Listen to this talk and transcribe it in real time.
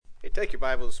Hey, take your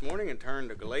Bible this morning and turn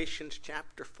to Galatians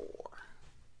chapter 4.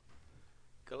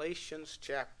 Galatians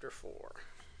chapter 4.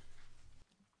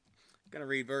 I'm going to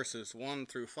read verses 1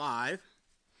 through 5.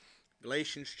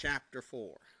 Galatians chapter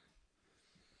 4.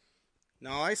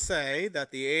 Now I say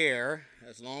that the heir,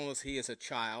 as long as he is a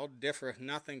child, differeth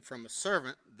nothing from a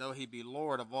servant, though he be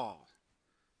Lord of all,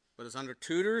 but is under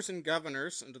tutors and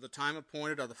governors unto the time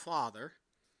appointed of the Father.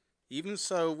 Even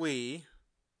so we,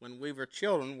 when we were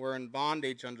children, were in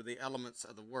bondage under the elements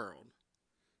of the world.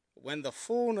 But when the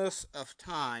fullness of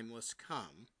time was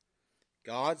come,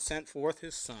 God sent forth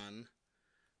his Son,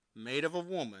 made of a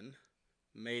woman,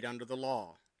 made under the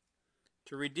law,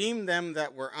 to redeem them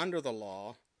that were under the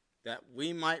law, that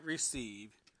we might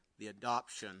receive the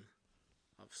adoption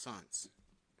of sons.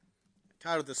 The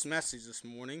title of this message this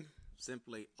morning,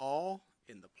 simply All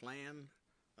in the Plan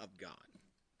of God.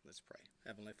 Let's pray.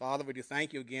 Heavenly Father, we do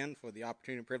thank you again for the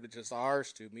opportunity and privilege is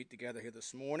ours to meet together here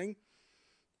this morning.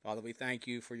 Father, we thank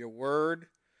you for your word.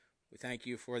 We thank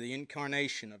you for the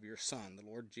incarnation of your Son, the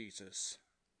Lord Jesus.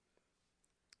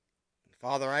 And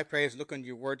Father, I pray as we look into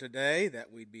your word today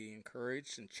that we'd be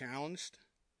encouraged and challenged,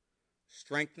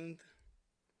 strengthened.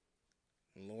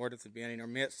 And Lord, if there be any in our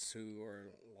midst who are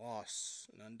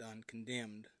lost and undone,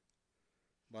 condemned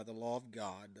by the law of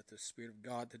God, that the Spirit of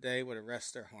God today would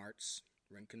arrest their hearts,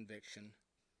 bring conviction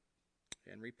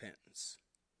and repentance,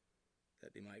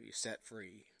 that they might be set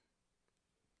free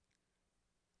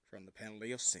from the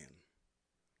penalty of sin.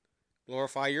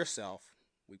 Glorify yourself,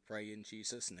 we pray in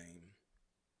Jesus' name.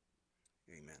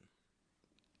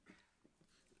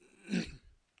 Amen.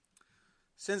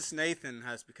 Since Nathan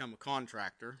has become a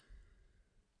contractor,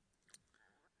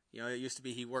 it used to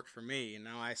be he worked for me, and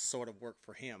now I sort of work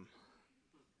for him.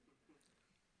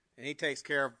 And he takes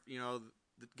care of,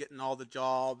 getting all the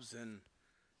jobs and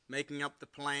making up the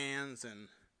plans and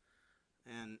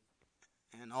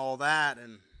all that.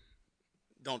 And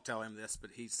don't tell him this, but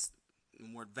he's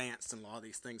more advanced in a lot of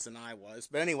these things than I was.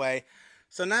 But anyway,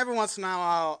 so now every once in a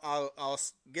while I'll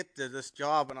get to this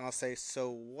job and I'll say, so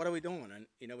what are we doing? And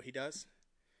you know what he does?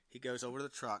 He goes over to the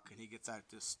truck and he gets out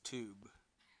this tube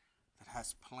that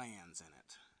has plans in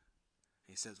it.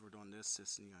 He says, we're doing this, you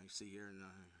see here, and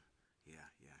yeah.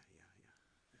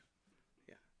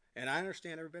 And I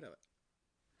understand every bit of it.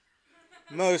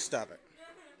 Most of it.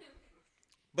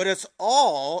 But it's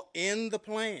all in the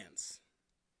plans.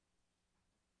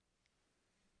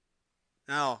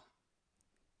 Now,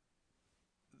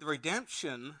 the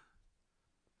redemption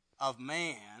of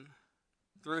man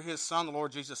through his Son, the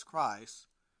Lord Jesus Christ,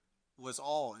 was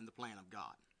all in the plan of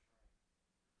God.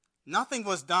 Nothing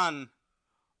was done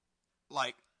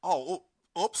like,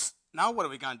 oops, now what are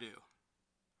we going to do?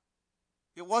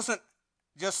 It wasn't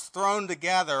just thrown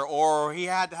together, or he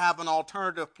had to have an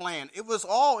alternative plan. It was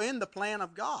all in the plan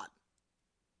of God.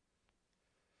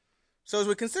 So as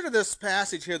we consider this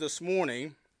passage here this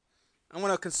morning, I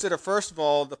want to consider first of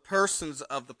all the persons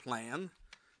of the plan,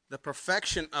 the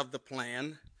perfection of the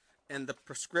plan, and the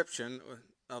prescription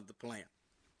of the plan.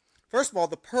 First of all,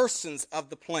 the persons of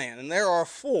the plan, and there are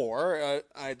four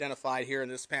identified here in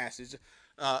this passage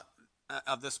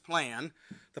of this plan.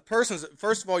 The persons,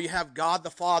 first of all, you have God the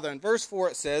Father. In verse 4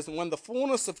 it says, when the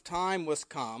fullness of time was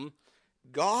come,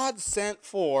 God sent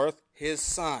forth his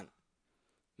Son,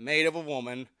 made of a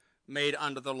woman, made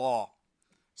under the law.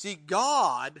 See,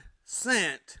 God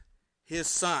sent his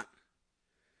Son.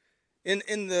 In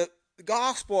the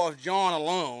Gospel of John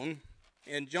alone,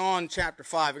 in John chapter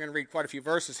 5, we're going to read quite a few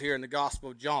verses here in the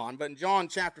Gospel of John, but in John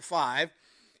chapter 5,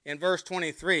 in verse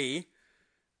 23,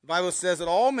 the Bible says that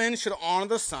all men should honor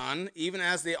the Son, even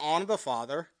as they honor the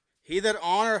Father. He that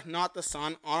honoreth not the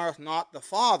Son honoreth not the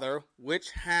Father, which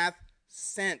hath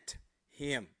sent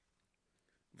him.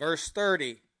 Verse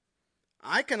 30,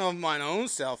 I can of mine own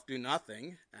self do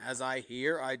nothing. As I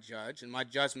hear, I judge, and my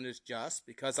judgment is just,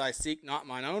 because I seek not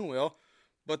mine own will,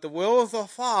 but the will of the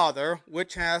Father,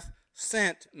 which hath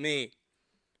sent me.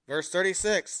 Verse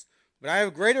 36, but I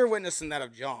have greater witness than that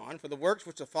of John, for the works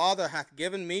which the Father hath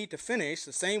given me to finish,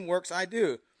 the same works I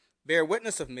do, bear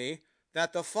witness of me,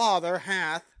 that the Father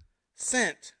hath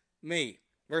sent me.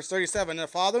 Verse 37, the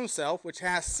Father himself, which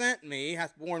hath sent me,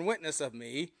 hath borne witness of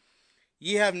me.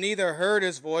 Ye have neither heard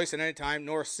his voice at any time,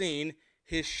 nor seen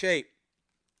his shape.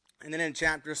 And then in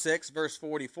chapter 6, verse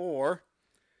 44,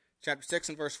 chapter 6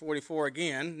 and verse 44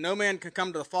 again, no man can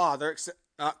come to the Father,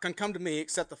 can come to me,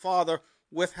 except the Father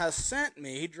which has sent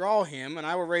me, draw him, and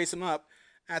I will raise him up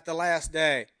at the last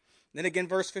day. Then again,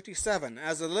 verse 57,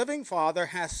 as the living Father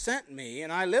hath sent me,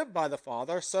 and I live by the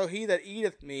Father, so he that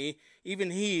eateth me,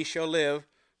 even he shall live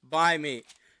by me.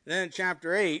 And then in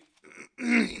chapter 8,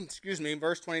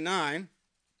 verse 29,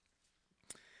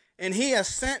 And he has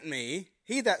sent me,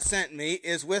 he that sent me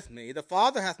is with me. The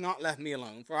Father hath not left me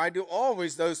alone, for I do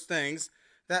always those things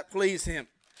that please him.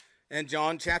 And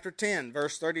John chapter 10,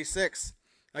 verse 36,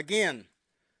 again,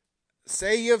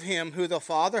 say ye of him who the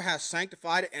Father hath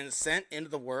sanctified and sent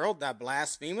into the world, thou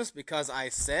blasphemest, because I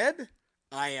said,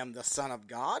 I am the Son of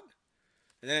God.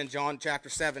 And then in John chapter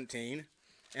 17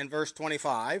 and verse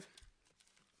 25,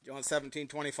 John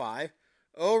 17:25,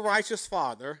 O righteous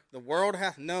Father, the world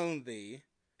hath not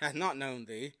known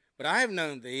thee, but I have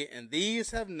known thee, and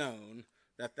these have known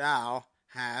that thou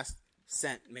hast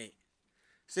sent me.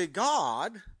 See,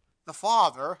 God, the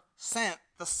Father, sent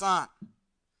the Son.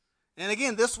 And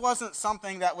again, this wasn't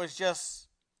something that was just,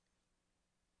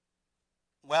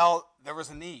 well, there was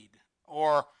a need.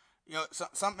 Or,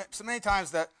 so many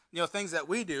times that, things that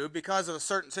we do, because of a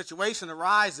certain situation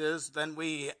arises, then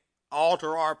we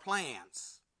alter our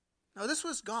plans. No, this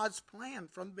was God's plan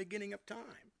from the beginning of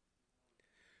time.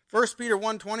 1 Peter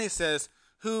 1:20 says,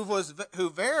 who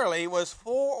verily was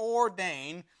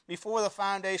foreordained before the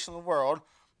foundation of the world,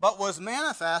 but was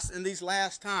manifest in these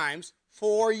last times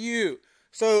for you.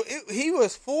 So he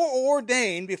was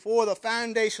foreordained before the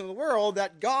foundation of the world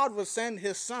that God would send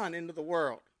his Son into the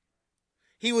world.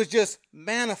 He was just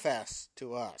manifest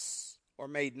to us, or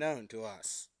made known to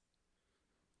us.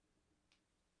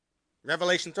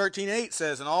 Revelation 13:8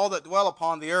 says, and all that dwell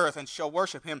upon the earth and shall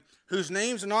worship him, whose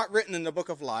names are not written in the book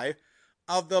of life,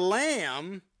 of the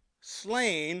Lamb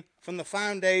slain from the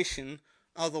foundation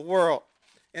of the world.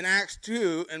 In Acts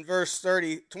 2 and verse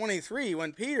 23,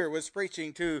 when Peter was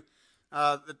preaching to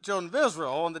the children of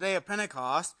Israel on the day of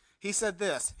Pentecost, he said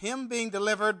this, him being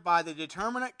delivered by the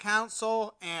determinate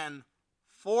counsel and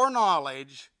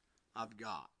foreknowledge of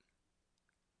God.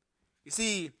 You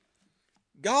see,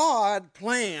 God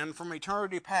planned from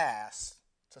eternity past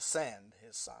to send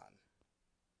his Son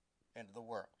into the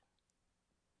world.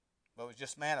 But it was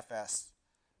just manifest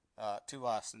to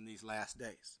us in these last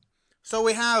days. So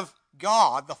we have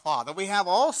God the Father. We have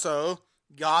also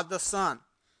God the Son.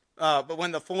 But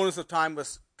when the fullness of time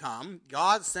was come,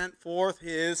 God sent forth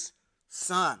his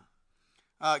Son.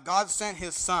 God sent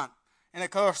his Son. And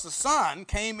of course the Son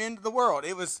came into the world.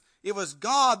 It was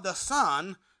God the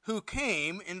Son who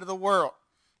came into the world.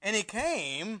 And he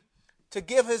came to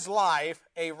give his life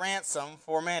a ransom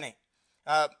for many.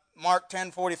 Mark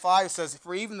 10:45 says,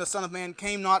 for even the Son of Man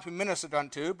came not to be ministered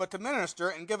unto, but to minister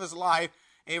and give his life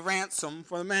a ransom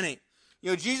for the many.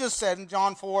 Jesus said in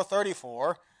John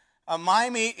 4:34, my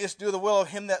meat is to do the will of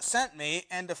him that sent me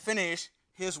and to finish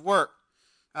his work.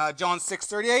 John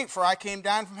 6:38, for I came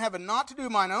down from heaven not to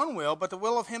do mine own will, but the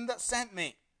will of him that sent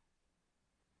me.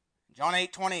 John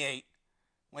 8:28,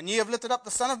 when ye have lifted up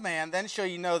the Son of Man, then shall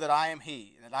ye know that I am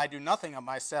he, and that I do nothing of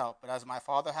myself, but as my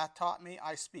Father hath taught me,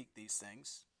 I speak these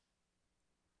things.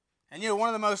 And one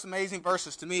of the most amazing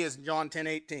verses to me is in John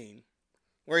 10:18,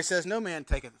 where he says, no man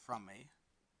taketh it from me,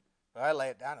 but I lay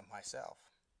it down of myself.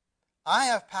 I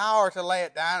have power to lay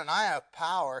it down, and I have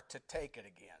power to take it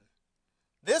again.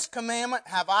 This commandment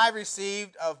have I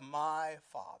received of my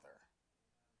Father.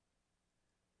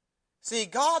 See,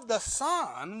 God the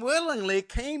Son willingly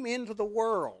came into the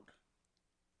world.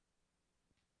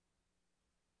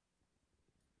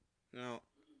 Now,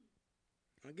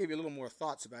 I'll give you a little more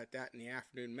thoughts about that in the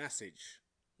afternoon message,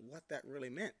 what that really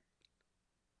meant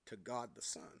to God the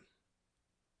Son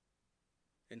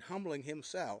in humbling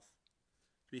himself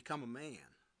to become a man.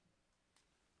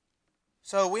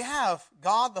 So we have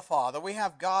God the Father, we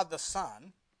have God the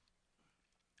Son,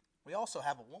 we also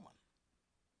have a woman.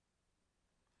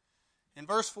 In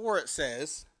verse 4 it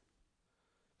says,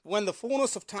 when the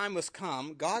fullness of time was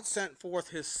come, God sent forth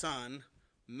his Son,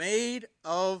 made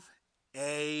of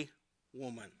a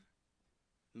woman,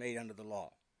 made under the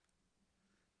law.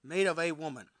 Made of a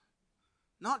woman.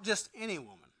 Not just any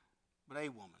woman, but a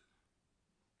woman.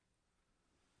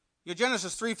 In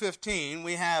Genesis 3:15,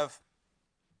 we have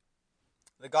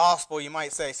the gospel, you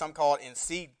might say, some call it in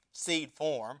seed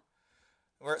form,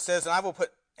 where it says, and I will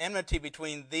put enmity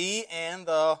between thee and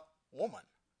the woman,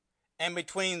 and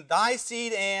between thy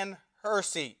seed and her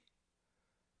seed.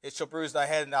 It shall bruise thy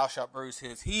head, and thou shalt bruise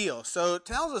his heel. So it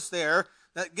tells us there,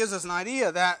 that gives us an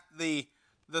idea that the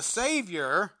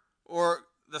Savior, or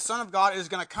the Son of God, is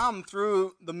going to come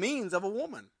through the means of a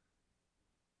woman.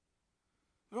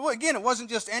 But again, it wasn't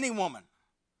just any woman.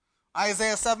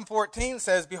 Isaiah 7:14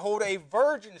 says, behold, a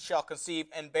virgin shall conceive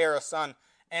and bear a son,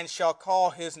 and shall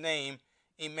call his name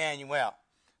Emmanuel.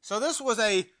 So this was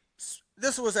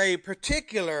a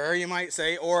particular, you might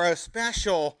say, or a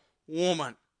special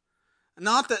woman.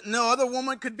 Not that no other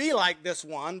woman could be like this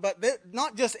one, but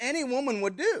not just any woman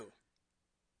would do.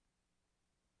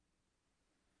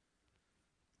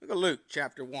 Look at Luke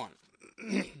chapter 1.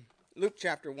 Luke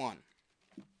chapter 1.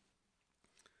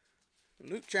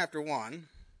 Luke chapter 1,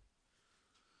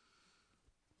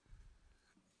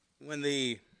 when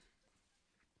the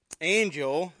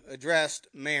angel addressed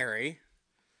Mary,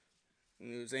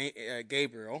 it was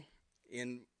Gabriel,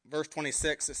 in verse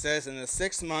 26 it says, "In the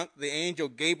 6th month the angel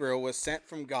Gabriel was sent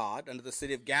from God unto the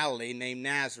city of Galilee named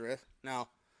Nazareth."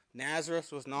 Now,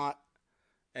 Nazareth was not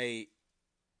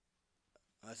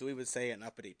as we would say, an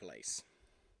uppity place.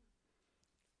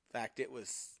 In fact, it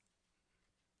was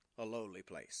a lowly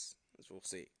place, as we'll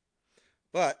see.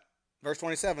 But, verse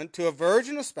 27, "To a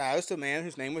virgin espoused to a man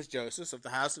whose name was Joseph, of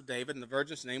the house of David, and the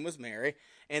virgin's name was Mary.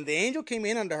 And the angel came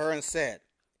in unto her and said,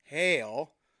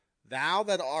 Hail, thou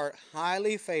that art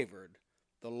highly favored,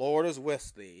 the Lord is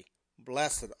with thee.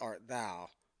 Blessed art thou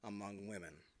among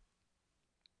women."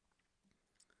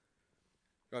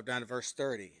 Go down to verse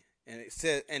 30. And it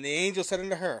said, "And the angel said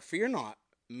unto her, Fear not,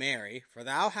 Mary, for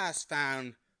thou hast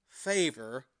found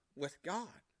favor with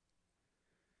God."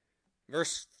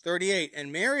 Verse 38,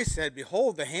 "And Mary said,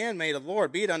 Behold, the handmaid of the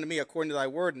Lord, be it unto me according to thy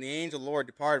word. And the angel of the Lord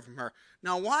departed from her."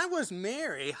 Now, why was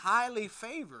Mary highly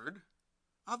favored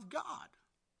of God?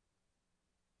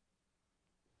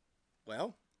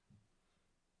 Well,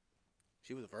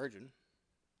 she was a virgin.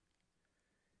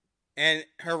 And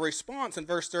her response in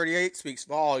verse 38 speaks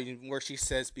volumes, where she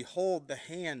says, "Behold, the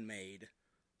handmaid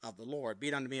of the Lord, be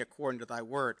it unto me according to thy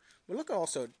word." But look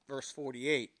also at verse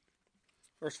 48.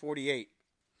 Verse 48.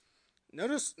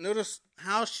 Notice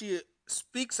how she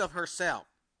speaks of herself.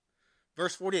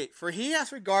 Verse 48, "For he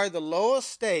hath regarded the low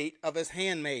estate of his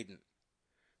handmaiden.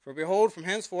 For behold, from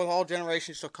henceforth all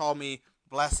generations shall call me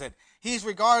blessed." He's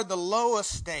regarded the low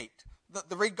estate.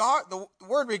 The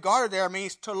word regarded there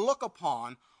means to look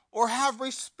upon or have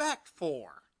respect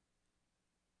for.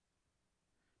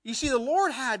 You see, the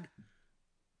Lord had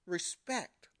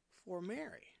respect for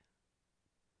Mary.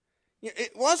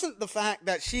 It wasn't the fact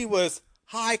that she was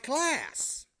high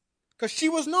class, because she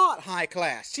was not high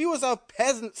class. She was of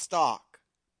peasant stock.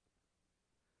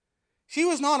 She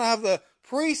was not of the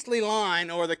priestly line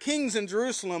or the kings in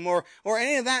Jerusalem or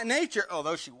any of that nature,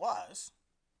 although she was.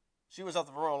 She was of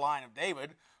the royal line of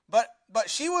David. But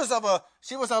she was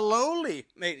a lowly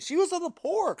maiden. She was of the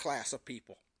poorer class of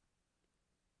people.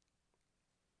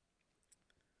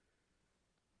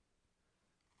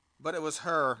 But it was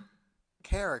her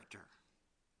character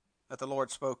that the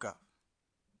Lord spoke of.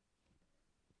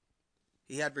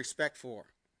 He had respect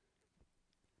for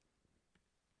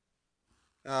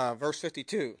her. Verse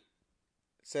 52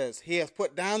 says, "He hath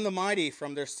put down the mighty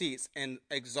from their seats and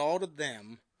exalted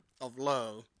them of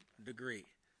low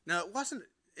degree." Now, it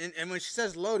wasn't. And when she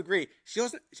says low degree,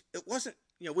 it wasn't,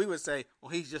 we would say,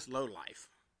 well, he's just low life.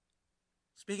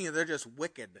 Speaking of, they're just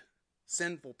wicked,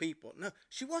 sinful people. No,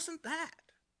 she wasn't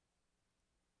that.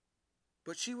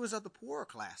 But she was of the poorer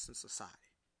class in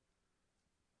society.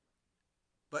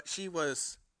 But she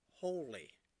was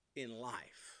holy in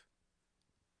life,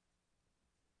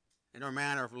 in her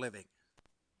manner of living.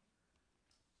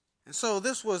 And so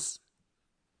this was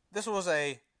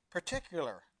a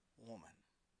particular woman.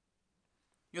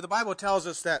 The Bible tells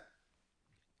us that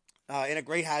in a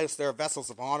great house there are vessels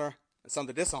of honor and some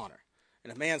to dishonor.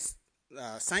 And if man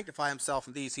sanctify himself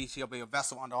in these, he shall be a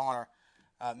vessel unto honor,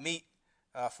 meet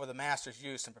for the master's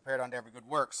use and prepared unto every good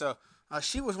work. So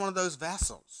she was one of those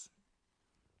vessels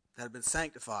that had been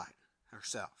sanctified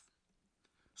herself.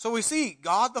 So we see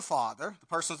God the Father, the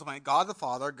persons of man, God the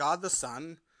Father, God the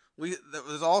Son. There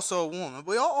was also a woman.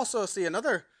 We also see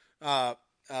another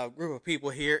group of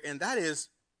people here, and that is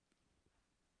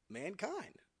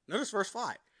mankind. Notice verse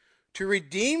 5. "To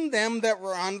redeem them that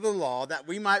were under the law, that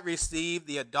we might receive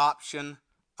the adoption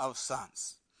of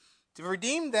sons." To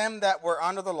redeem them that were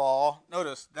under the law.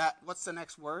 Notice that, what's the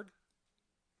next word?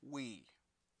 We.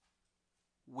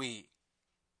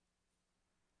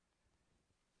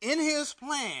 In his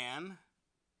plan,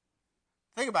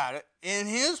 think about it, in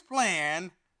his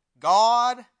plan,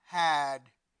 God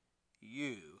had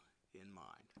you in mind.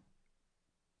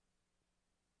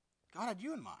 God had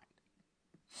you in mind.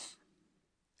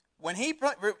 When he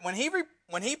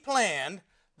planned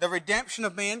the redemption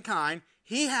of mankind,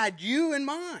 he had you in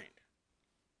mind.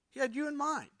 He had you in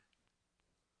mind.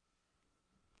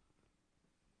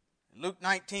 Luke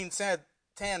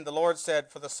 19:10, the Lord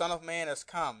said, "For the Son of Man has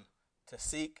come to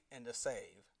seek and to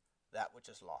save that which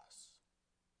is lost."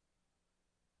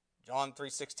 John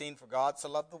 3:16, "For God so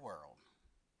loved the world."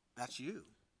 That's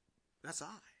you. That's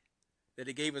I. "That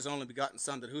he gave his only begotten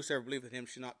Son, that whosoever believeth in him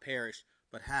should not perish,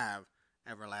 but have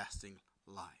everlasting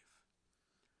life."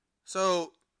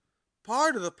 So,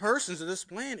 part of the persons of this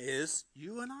plan is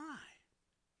you and I.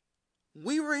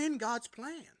 We were in God's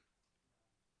plan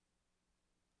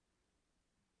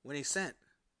when he sent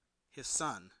his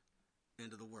Son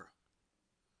into the world.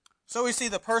 So we see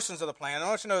the persons of the plan. I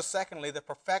want you to know, secondly, the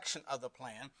perfection of the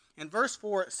plan. In verse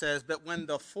 4 it says, "But when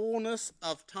the fullness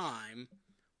of time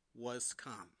was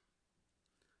come."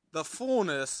 The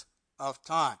fullness of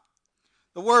time.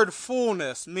 The word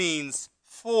fullness means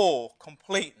full,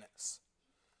 completeness.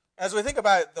 As we think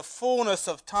about the fullness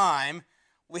of time,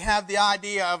 we have the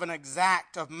idea of an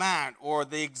exact amount, or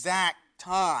the exact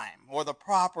time, or the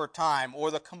proper time,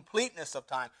 or the completeness of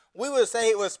time. We would say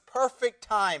it was perfect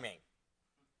timing.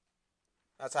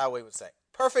 That's how we would say it.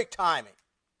 Perfect timing.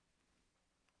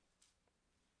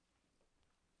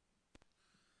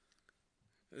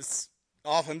 It's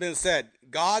often been said,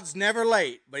 God's never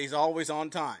late, but he's always on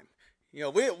time. You know,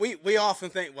 we often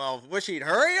think, well, wish he'd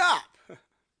hurry up.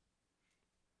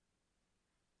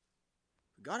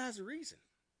 God has a reason.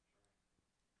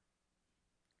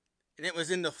 And it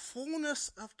was in the fullness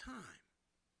of time.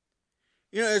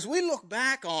 You know, as we look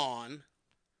back on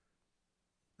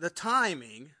the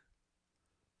timing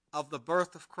of the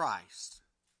birth of Christ,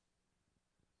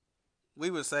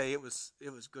 we would say it was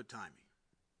good timing.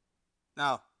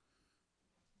 Now,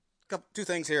 two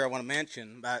things here I want to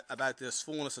mention about this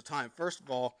fullness of time. First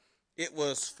of all, it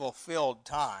was fulfilled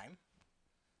time.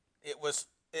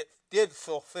 It did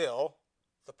fulfill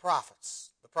the prophets,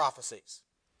 the prophecies.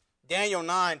 Daniel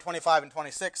 9:25 and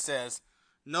 26 says,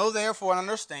 "Know therefore and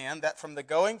understand that from the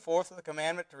going forth of the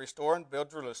commandment to restore and build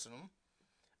Jerusalem,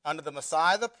 under the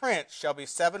Messiah the Prince shall be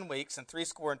 7 weeks and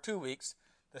 62 weeks.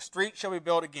 The street shall be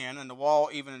built again, and the wall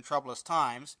even in troublous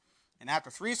times. And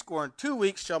after 62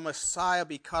 weeks shall Messiah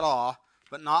be cut off,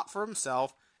 but not for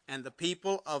himself, and the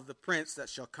people of the prince that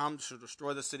shall come shall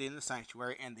destroy the city and the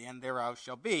sanctuary, and the end thereof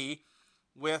shall be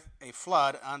with a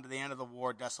flood. Unto the end of the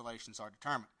war desolations are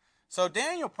determined." So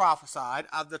Daniel prophesied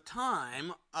of the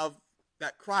time of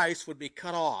that Christ would be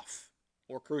cut off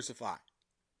or crucified.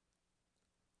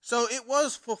 So it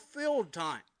was fulfilled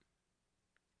time.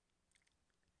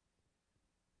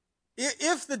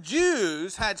 If the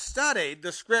Jews had studied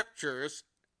the scriptures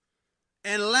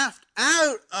and left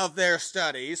out of their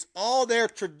studies all their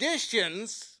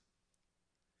traditions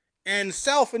and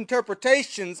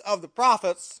self-interpretations of the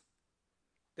prophets,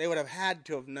 they would have had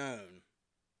to have known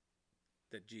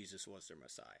that Jesus was their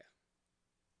Messiah.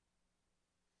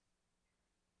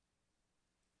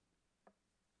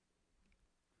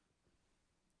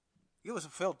 It was a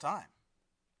fulfilled time.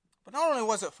 But not only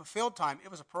was it fulfilled time,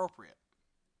 it was appropriate.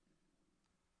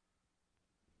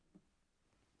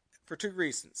 For two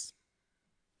reasons.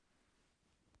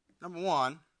 Number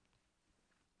one,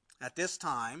 at this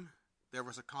time, there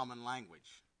was a common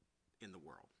language in the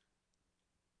world.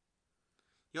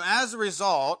 You know, as a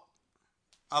result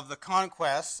of the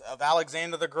conquests of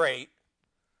Alexander the Great,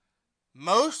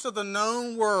 most of the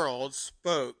known world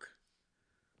spoke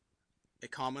a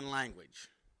common language.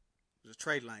 It was a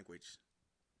trade language,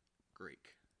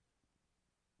 Greek.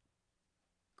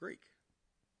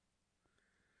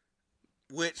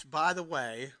 Which, by the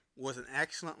way, was an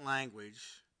excellent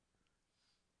language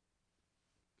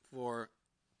for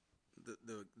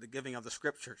the giving of the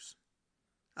scriptures.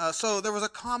 So there was a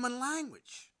common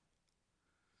language.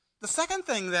 The second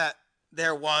thing that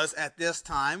there was at this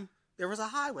time, there was a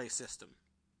highway system.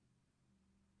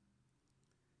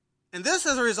 And this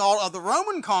is a result of the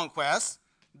Roman conquest.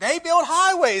 They built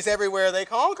highways everywhere they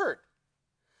conquered.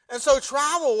 And so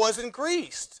travel was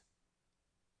increased.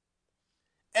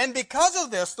 And because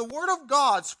of this, the Word of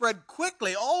God spread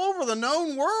quickly all over the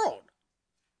known world.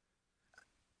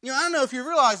 You know, I don't know if you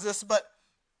realize this, but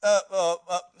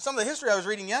some of the history I was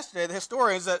reading yesterday, the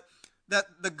historians, that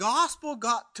the gospel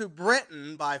got to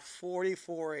Britain by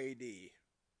 44 A.D.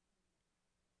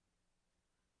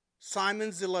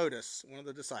 Simon Zelotes, one of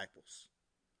the disciples,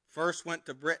 first went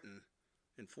to Britain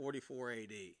in 44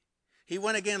 A.D. He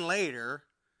went again later,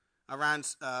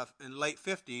 around in late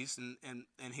 50s,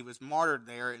 and he was martyred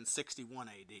there in 61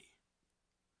 A.D.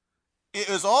 It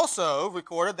is also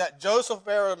recorded that Joseph of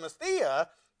Arimathea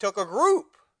took a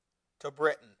group to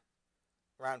Britain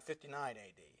around 59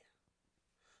 A.D.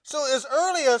 So as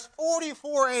early as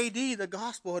 44 A.D., the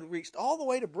gospel had reached all the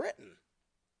way to Britain.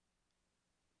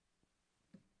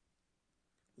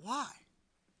 Why?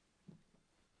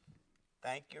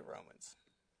 Thank you, Romans,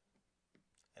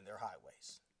 and their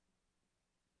highways.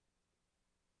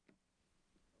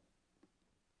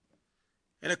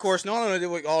 And of course, not only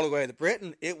did it go all the way to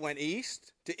Britain, it went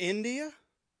east to India.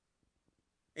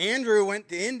 Andrew went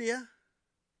to India.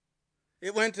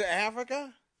 It went to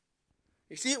Africa.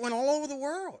 You see, it went all over the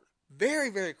world very,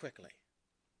 very quickly.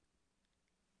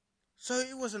 So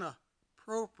it was an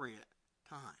appropriate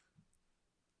time.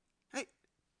 Hey,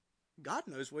 God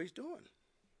knows what he's doing.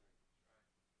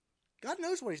 God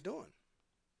knows what he's doing.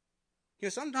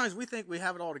 Sometimes we think we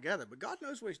have it all together, but God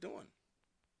knows what he's doing.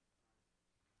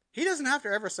 He doesn't have to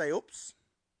ever say, oops.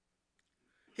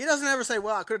 He doesn't ever say,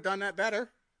 well, I could have done that better,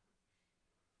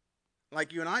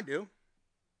 like you and I do.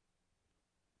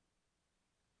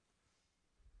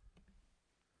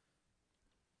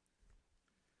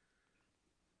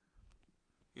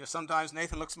 Sometimes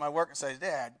Nathan looks at my work and says,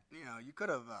 Dad, you could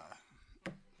have,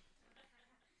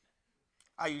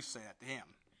 I used to say that to him.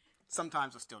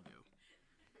 Sometimes I still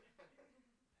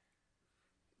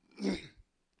do.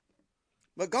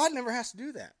 But God never has to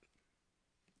do that.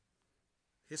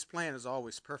 His plan is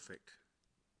always perfect.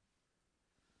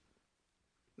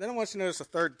 Then I want you to notice a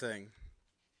third thing.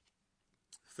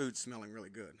 Food smelling really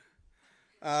good.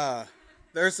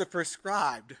 There's a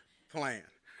prescribed plan.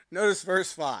 Notice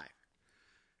verse 5.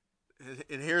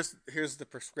 And here's the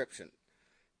prescription.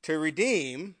 To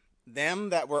redeem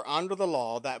them that were under the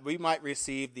law, that we might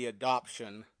receive the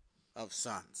adoption of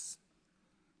sons.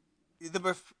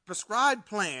 The prescribed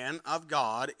plan of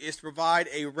God is to provide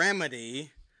a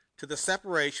remedy to the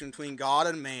separation between God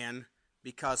and man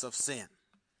because of sin.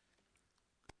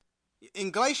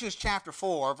 In Galatians chapter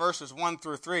 4, verses 1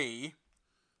 through 3,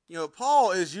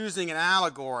 Paul is using an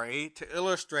allegory to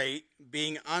illustrate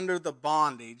being under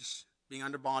bondage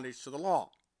to the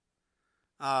law.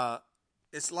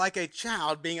 It's like a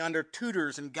child being under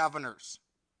tutors and governors.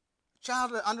 A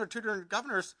child under tutors and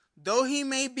governors, though he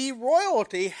may be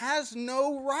royalty, has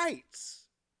no rights.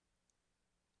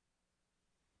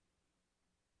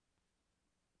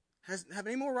 Have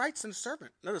any more rights than a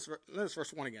servant. Notice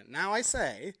verse 1 again. Now I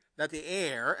say that the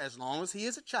heir, as long as he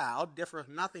is a child, differeth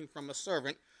nothing from a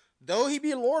servant, though he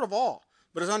be Lord of all,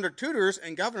 but is under tutors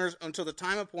and governors until the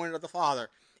time appointed of the Father.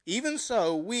 Even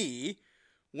so we,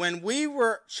 when we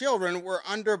were children, were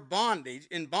in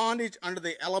bondage under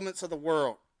the elements of the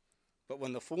world. But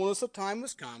when the fullness of time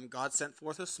was come, God sent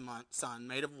forth his Son,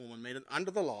 made of woman, made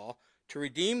under the law, to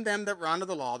redeem them that were under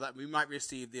the law, that we might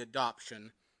receive the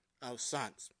adoption of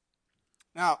sons.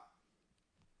 Now,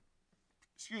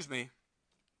 you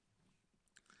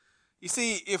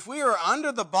see, if we are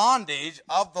under the bondage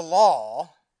of the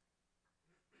law,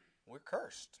 we're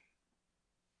cursed.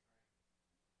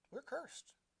 We're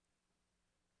cursed.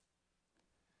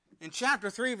 In chapter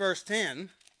 3, verse 10,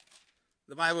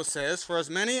 the Bible says, For as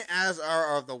many as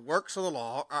are of the works of the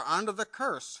law are under the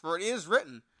curse, for it is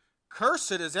written,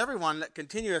 Cursed is everyone that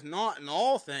continueth not in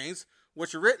all things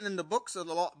which are written in the book of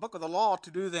the law to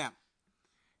do them.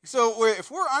 So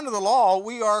if we're under the law,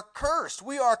 we are cursed.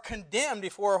 We are condemned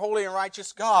before a holy and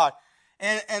righteous God.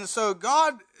 And so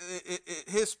God,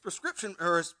 his prescription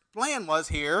or his plan was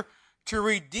here to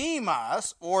redeem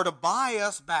us or to buy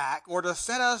us back or to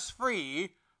set us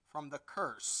free from the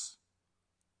curse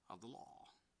of the law.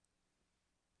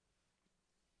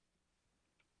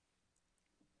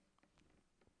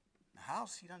 Now,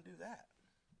 how's he going to do that?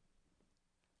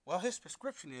 Well, his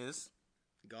prescription is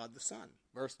God the Son.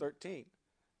 Verse 13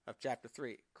 of chapter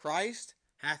 3. Christ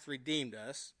hath redeemed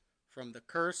us from the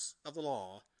curse of the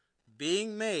law,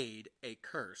 being made a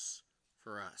curse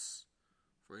for us.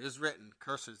 For it is written,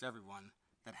 Cursed is everyone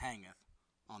that hangeth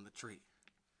on the tree.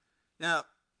 Now,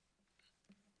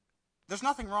 there's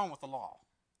nothing wrong with the law.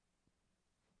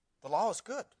 The law is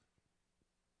good.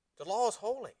 The law is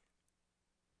holy.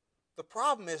 The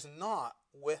problem is not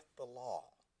with the law.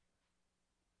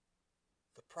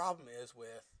 The problem is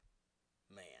with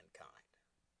mankind.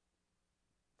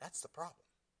 That's the problem.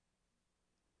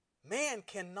 Man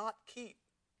cannot keep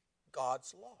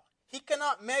God's law. He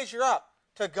cannot measure up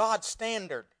to God's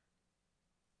standard,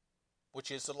 which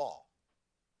is the law.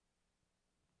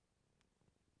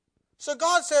 So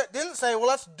God didn't say, well,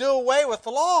 let's do away with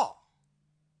the law.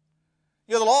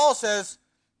 The law says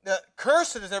that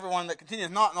cursed is everyone that continues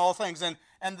not in all things, and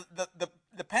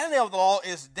the penalty of the law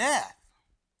is death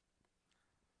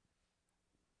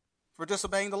for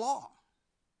disobeying the law.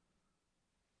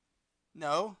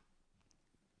 No,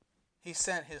 he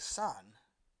sent his Son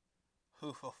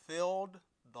who fulfilled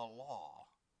the law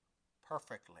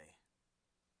perfectly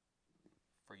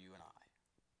for you and I.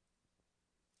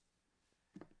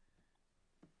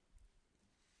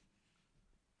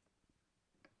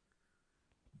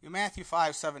 Matthew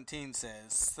 5:17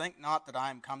 says, Think not that I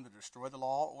am come to destroy the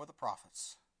law or the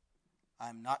prophets. I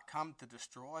am not come to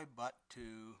destroy, but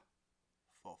to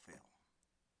fulfill.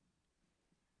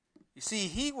 You see,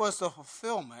 he was the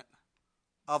fulfillment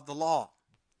of the law.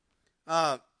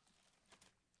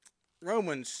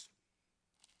 Romans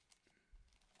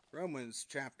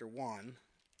chapter 1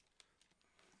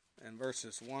 and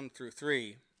verses 1 through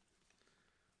 3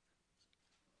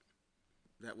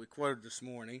 that we quoted this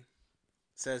morning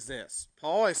says this: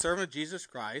 Paul, a servant of Jesus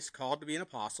Christ, called to be an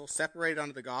apostle, separated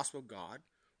unto the gospel of God,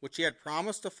 which he had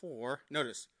promised afore,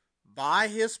 notice, by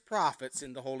his prophets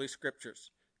in the Holy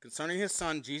Scriptures, concerning his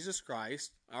Son, Jesus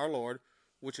Christ, our Lord,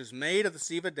 which is made of the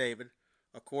seed of David,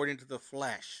 according to the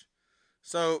flesh.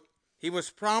 So, he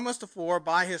was promised afore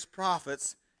by his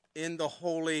prophets in the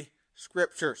Holy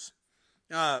Scriptures.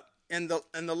 In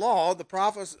the law, the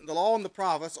prophets, the law and the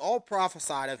prophets all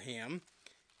prophesied of him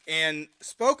and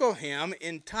spoke of him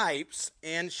in types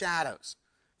and shadows.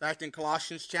 In fact, in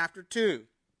Colossians chapter 2,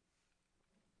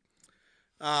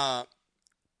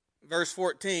 verse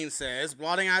 14 says,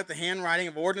 blotting out the handwriting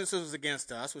of ordinances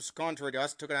against us, which is contrary to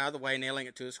us, took it out of the way, nailing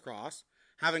it to his cross.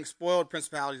 Having spoiled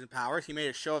principalities and powers, he made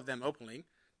a show of them openly,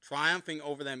 triumphing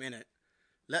over them in it.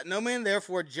 Let no man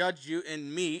therefore judge you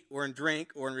in meat or in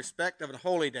drink or in respect of a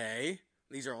holy day,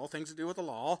 these are all things to do with the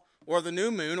law, or the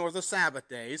new moon or the Sabbath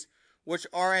days, which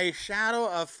are a shadow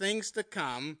of things to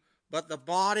come, but the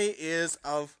body is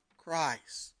of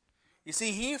Christ. You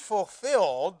see, he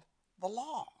fulfilled the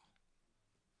law.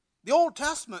 The Old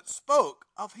Testament spoke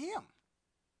of him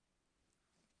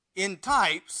in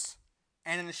types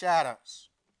and in shadows.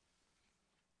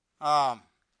 1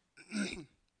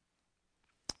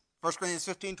 Corinthians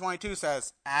 15:22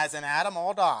 says, as in Adam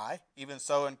all die, even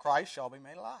so in Christ shall be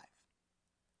made alive.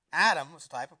 Adam was a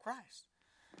type of Christ.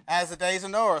 As the days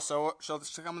of Noah, so shall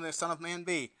the coming of the Son of Man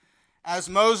be. As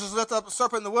Moses lifted up the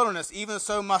serpent in the wilderness, even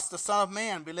so must the Son of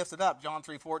Man be lifted up. John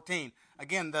 3:14.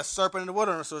 Again, the serpent in the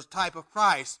wilderness was a type of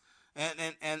Christ,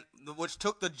 and which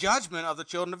took the judgment of the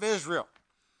children of Israel.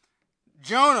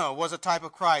 Jonah was a type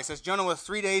of Christ. As Jonah was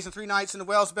 3 days and 3 nights in the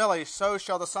whale's belly, so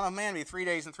shall the Son of Man be 3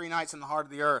 days and 3 nights in the heart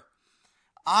of the earth.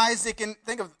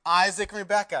 Think of Isaac and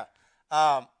Rebekah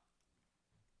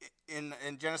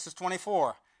in Genesis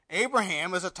 24.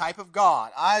 Abraham is a type of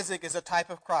God. Isaac is a type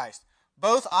of Christ.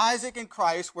 Both Isaac and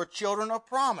Christ were children of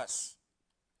promise.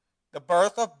 The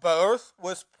birth of both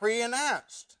was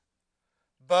pre-announced.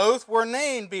 Both were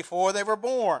named before they were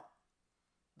born.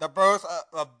 The birth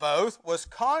of both was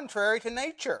contrary to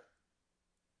nature.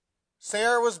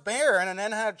 Sarah was barren and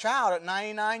then had a child at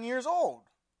 99 years old.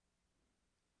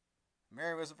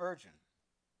 Mary was a virgin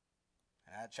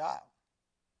and had a child.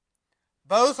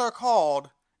 Both are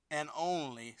called an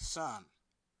only son.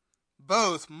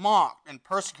 Both mocked and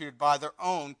persecuted by their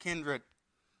own kindred.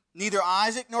 Neither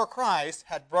Isaac nor Christ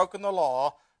had broken the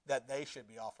law that they should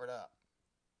be offered up.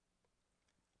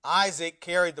 Isaac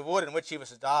carried the wood in which he was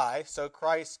to die, so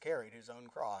Christ carried his own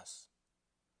cross.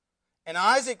 And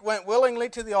Isaac went willingly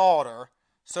to the altar,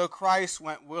 so Christ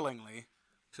went willingly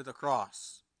to the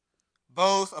cross.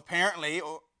 Both apparently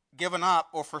given up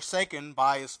or forsaken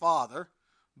by his Father.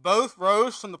 Both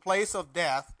rose from the place of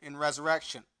death in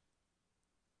resurrection.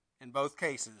 In both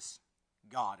cases,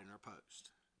 God interposed.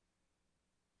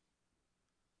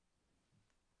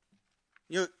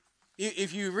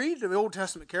 If you read the Old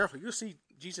Testament carefully, you'll see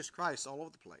Jesus Christ all over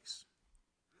the place.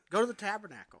 Go to the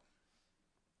tabernacle.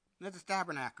 Look at the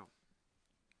tabernacle.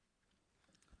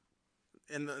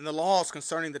 And the laws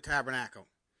concerning the tabernacle.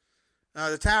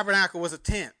 The tabernacle was a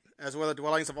tent, as well as the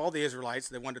dwellings of all the Israelites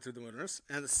that wandered through the wilderness.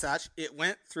 And as such, it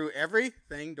went through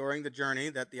everything during the journey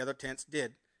that the other tents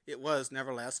did. It was,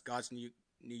 nevertheless, God's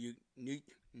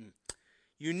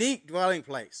unique dwelling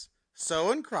place.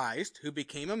 So in Christ, who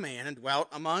became a man and dwelt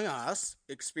among us,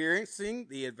 experiencing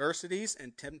the adversities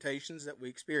and temptations that we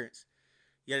experience.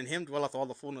 Yet in him dwelleth all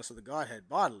the fullness of the Godhead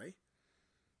bodily.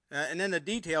 And then the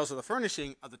details of the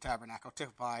furnishing of the tabernacle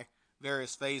typify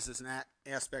various phases and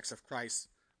aspects of Christ's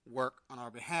work on our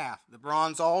behalf. The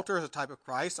bronze altar is a type of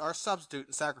Christ, our substitute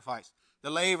and sacrifice. The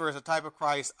laver is a type of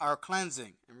Christ, our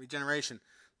cleansing and regeneration.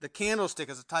 The candlestick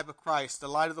is a type of Christ, the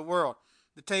light of the world.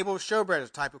 The table of showbread is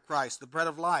a type of Christ, the bread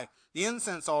of life. The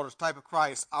incense altar is a type of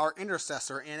Christ, our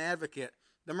intercessor and advocate.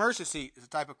 The mercy seat is a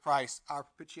type of Christ, our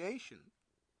propitiation,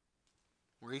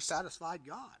 where he satisfied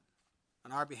God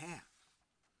on our behalf.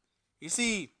 You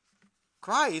see,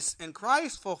 Christ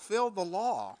fulfilled the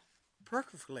law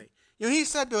perfectly. He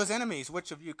said to his enemies,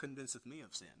 which of you convinceth me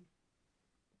of sin?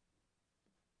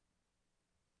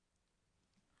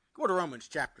 Go to Romans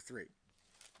chapter 3.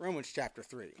 Romans chapter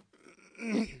 3.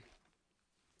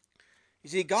 You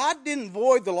see, God didn't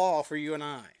void the law for you and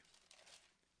I.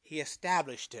 He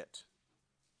established it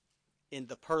in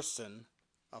the person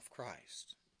of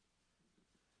Christ.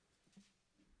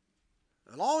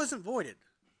 The law isn't voided.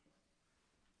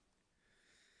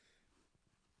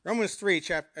 Romans 3,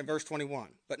 verse 21.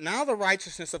 But now the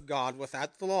righteousness of God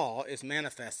without the law is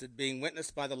manifested, being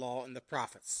witnessed by the law and the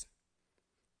prophets.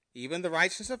 even the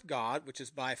righteousness of God, which is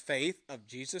by faith of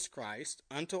Jesus Christ,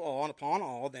 unto all and upon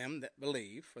all them that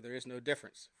believe, for there is no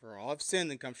difference. For all have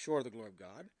sinned and come short of the glory of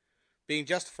God, being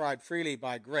justified freely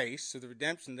by grace through the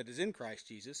redemption that is in Christ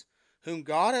Jesus, whom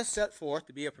God has set forth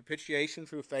to be a propitiation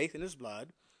through faith in his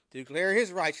blood, to declare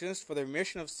his righteousness for the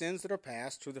remission of sins that are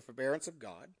past through the forbearance of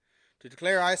God, to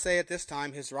declare, I say, at this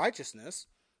time his righteousness,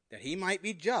 that he might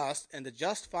be just, and to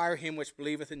justify him which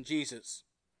believeth in Jesus.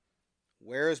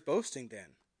 Where is boasting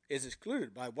then? Is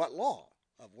excluded by what law?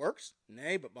 Of works?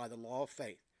 Nay, but by the law of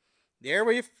faith.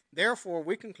 Therefore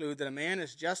we conclude that a man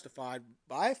is justified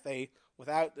by faith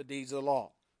without the deeds of the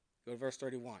law. Go to verse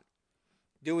 31.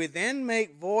 Do we then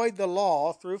make void the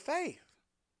law through faith?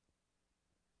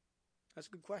 That's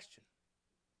a good question.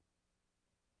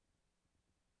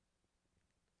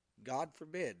 God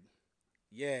forbid.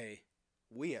 Yea,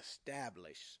 we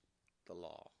establish the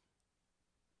law.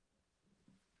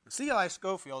 C.I.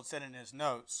 Scofield said in his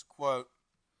notes, quote,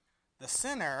 the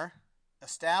sinner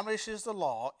establishes the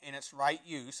law in its right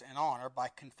use and honor by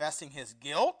confessing his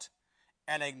guilt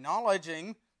and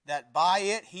acknowledging that by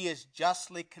it he is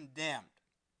justly condemned.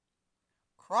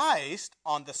 Christ,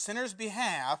 on the sinner's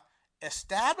behalf,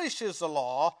 establishes the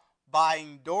law by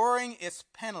enduring its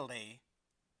penalty,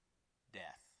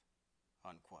 death.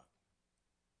 Unquote.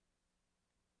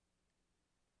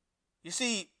 You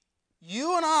see,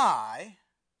 you and I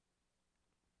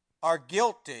are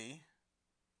guilty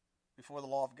before the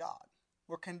law of God.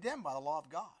 We're condemned by the law of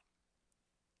God.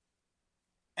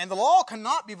 And the law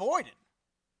cannot be voided.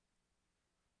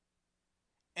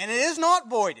 And it is not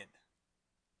voided.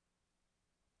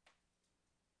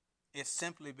 It's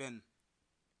simply been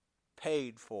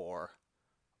paid for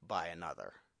by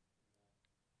another.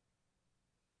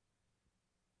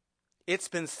 It's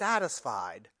been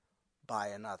satisfied by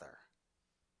another.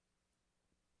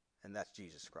 And that's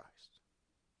Jesus Christ.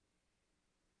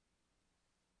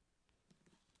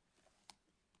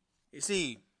 You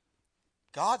see,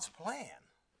 God's plan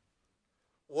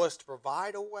was to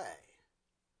provide a way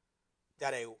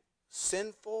that a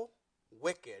sinful,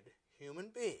 wicked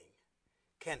human being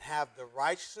can have the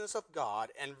righteousness of God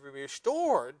and be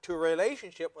restored to a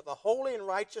relationship with a holy and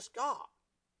righteous God.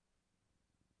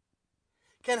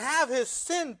 Can have his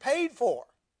sin paid for.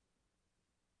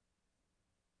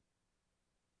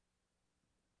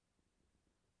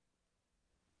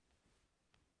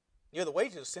 You know, the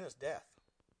wages of sin is death.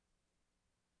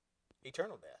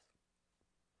 Eternal death.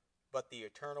 But the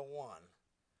eternal one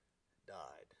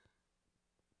died.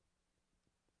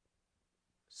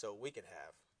 So we can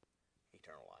have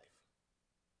eternal life.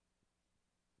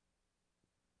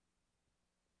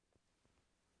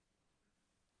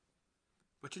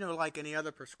 But you know, like any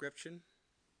other prescription,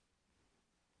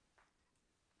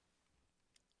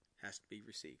 has to be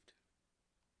received.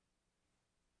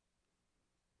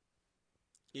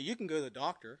 You can go to the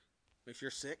doctor if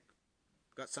you're sick,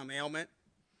 got some ailment.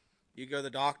 You go to the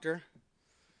doctor.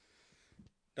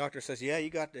 Doctor says, yeah, you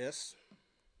got this.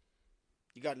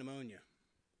 You got pneumonia.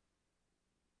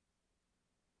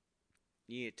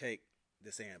 You need to take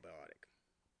this antibiotic.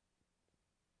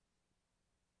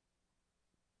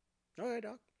 Okay,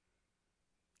 doc.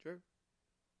 Sure.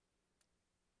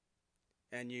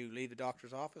 And you leave the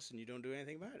doctor's office and you don't do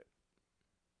anything about it.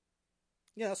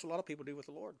 Yeah, that's what a lot of people do with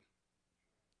the Lord.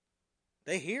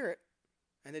 They hear it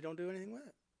and they don't do anything with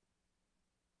it.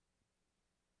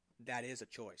 That is a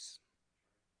choice.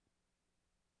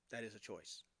 That is a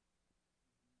choice.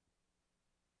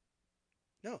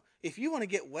 No, if you want to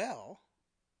get well,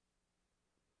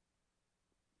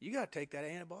 you got to take that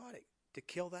antibiotic to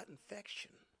kill that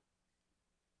infection.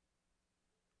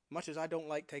 Much as I don't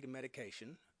like taking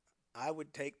medication, I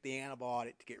would take the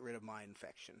antibiotic to get rid of my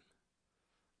infection.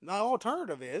 The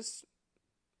alternative is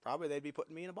probably they'd be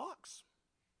putting me in a box.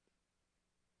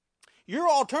 Your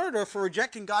alternative for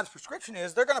rejecting God's prescription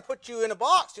is they're going to put you in a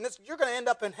box and you're going to end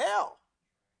up in hell.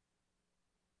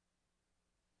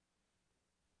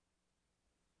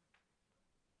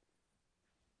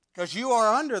 Because you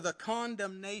are under the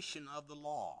condemnation of the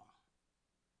law.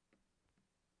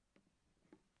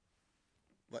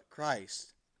 But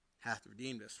Christ hath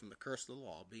redeemed us from the curse of the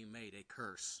law, being made a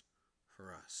curse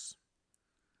for us.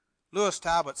 Lewis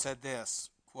Talbot said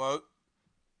this, quote,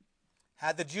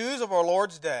 had the Jews of our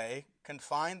Lord's day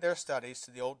confined their studies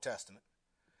to the Old Testament,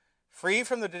 free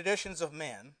from the traditions of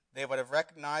men, they would have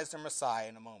recognized their Messiah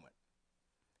in a moment.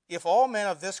 If all men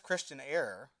of this Christian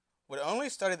era would only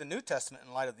study the New Testament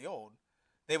in light of the Old,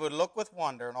 they would look with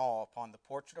wonder and awe upon the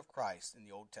portrait of Christ in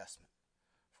the Old Testament.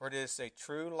 For it is a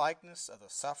true likeness of the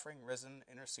suffering, risen,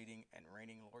 interceding, and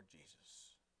reigning Lord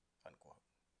Jesus. Unquote.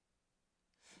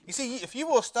 You see, if you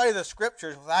will study the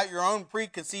Scriptures without your own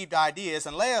preconceived ideas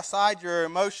and lay aside your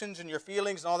emotions and your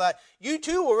feelings and all that, you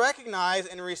too will recognize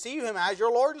and receive Him as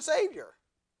your Lord and Savior.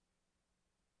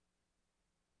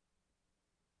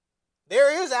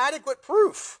 There is adequate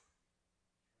proof.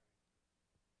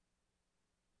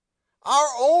 Our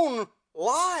own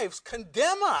lives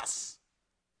condemn us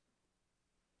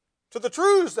to the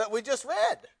truths that we just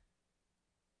read.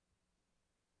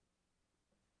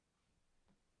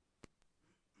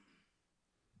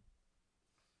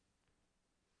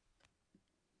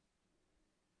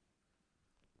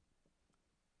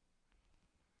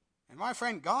 And my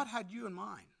friend, God had you in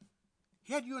mind.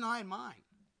 He had you and I in mind.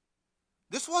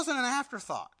 This wasn't an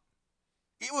afterthought.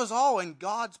 It was all in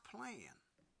God's plan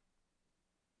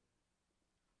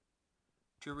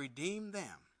to redeem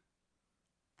them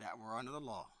that were under the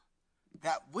law,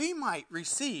 that we might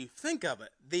receive, think of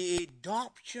it, the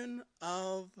adoption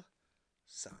of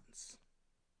sons.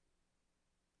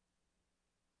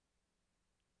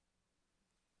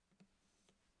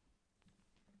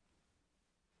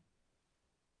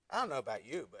 I don't know about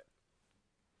you, but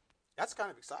that's kind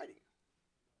of exciting.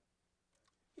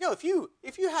 You know, if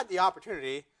you had the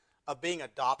opportunity of being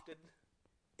adopted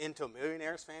into a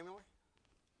millionaire's family,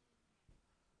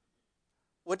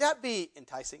 would that be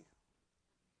enticing?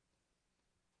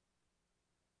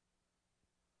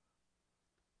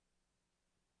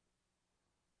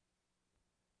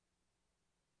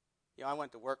 You know, I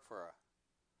went to work for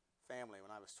a family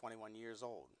when I was 21 years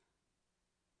old.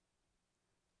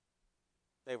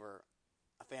 They were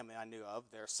a family I knew of.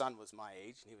 Their son was my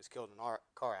age, and he was killed in a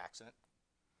car accident.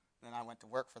 Then I went to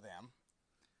work for them.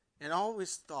 And I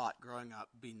always thought growing up,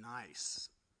 be nice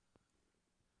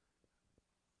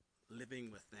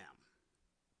living with them.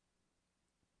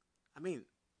 I mean,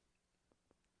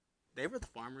 they were the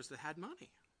farmers that had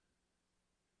money.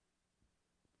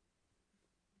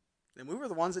 And we were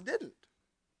the ones that didn't.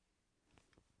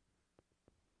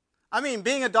 I mean,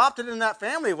 being adopted in that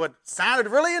family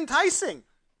sounded really enticing.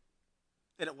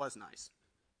 And it was nice.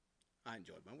 I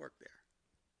enjoyed my work there.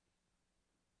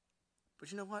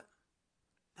 But you know what?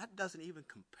 That doesn't even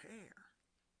compare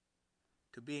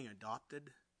to being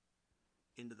adopted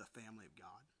into the family of God.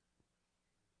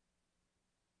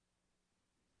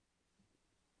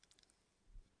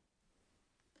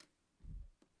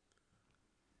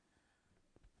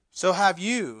 So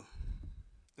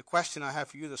the question I have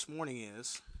for you this morning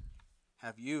is,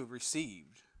 have you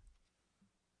received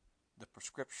the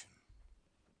prescription?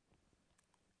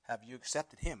 Have you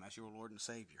accepted Him as your Lord and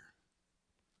Savior?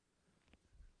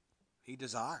 He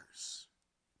desires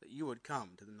that you would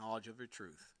come to the knowledge of the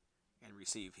truth and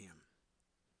receive Him.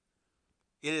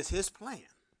 It is His plan.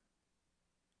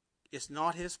 It's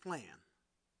not His plan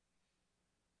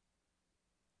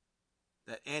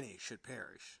that any should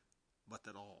perish, but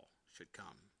that all should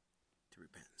come to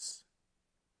repentance.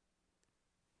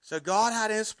 So God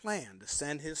had His plan to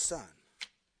send His Son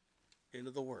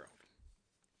into the world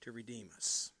to redeem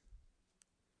us.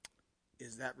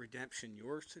 Is that redemption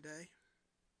yours today?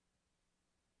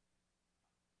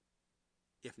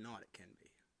 If not, it can be.